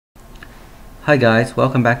Hi guys,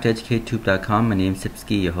 welcome back to EducateTube.com. My name is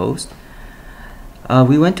Sipsky, your host.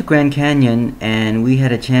 We went to Grand Canyon and we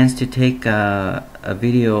had a chance to take a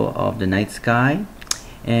video of the night sky,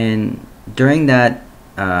 and during that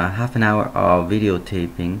half an hour of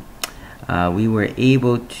videotaping, we were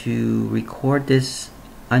able to record this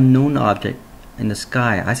unknown object in the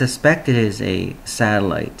sky. I suspect it is a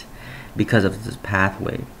satellite because of this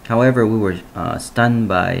pathway. However, we were stunned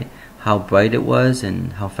by how bright it was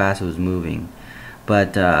and how fast it was moving.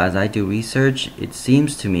 But as I do research, it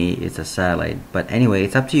seems to me it's a satellite. But anyway,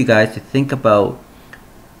 it's up to you guys to think about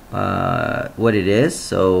what it is.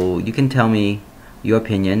 So you can tell me your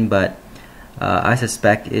opinion, but I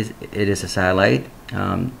suspect it is a satellite,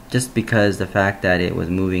 just because the fact that it was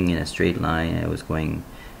moving in a straight line and it was going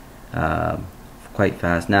quite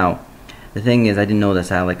fast. Now, the thing is, I didn't know the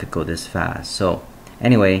satellite could go this fast. So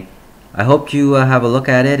anyway, I hope you have a look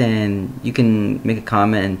at it and you can make a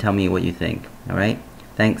comment and tell me what you think. Alright?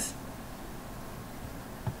 Thanks.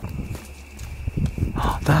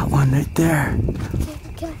 Oh, that one right there.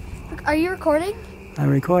 Okay. Are you recording? I'm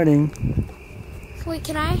recording. Wait,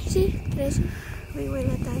 can I see? Can I see? Wait,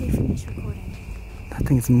 let Daddy finish recording. That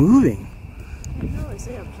thing's moving. I know, is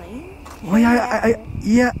it a plane? Oh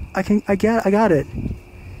yeah, I got it.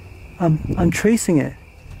 I'm tracing it.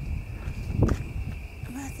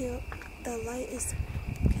 Matthew, the light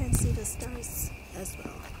can't see the stars as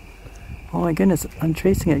well. Oh my goodness, I'm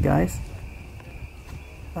tracing it, guys.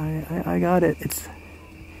 I got it.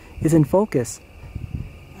 It's in focus.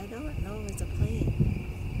 I don't know if it's a plane.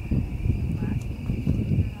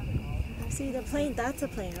 See the plane, that's a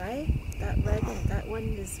plane, right? That red one, that one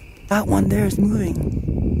is... That one there is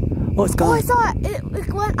moving. Oh, it's gone. Oh, I saw it! It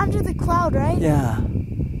went under the cloud, right? Yeah.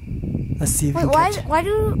 Let's see if we Wait, can catch it.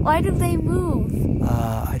 why do they move?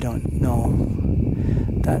 I don't know.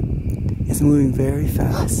 That is moving very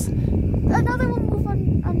fast. Another one moved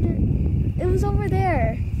under. It was over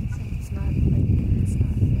there.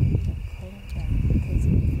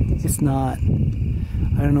 It's not.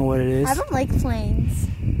 I don't know what it is. I don't like planes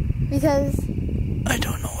because I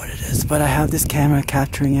don't know what it is, but I have this camera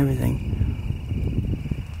capturing everything.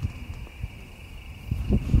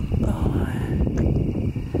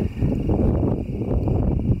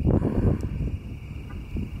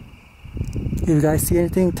 If you guys see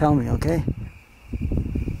anything, tell me, okay?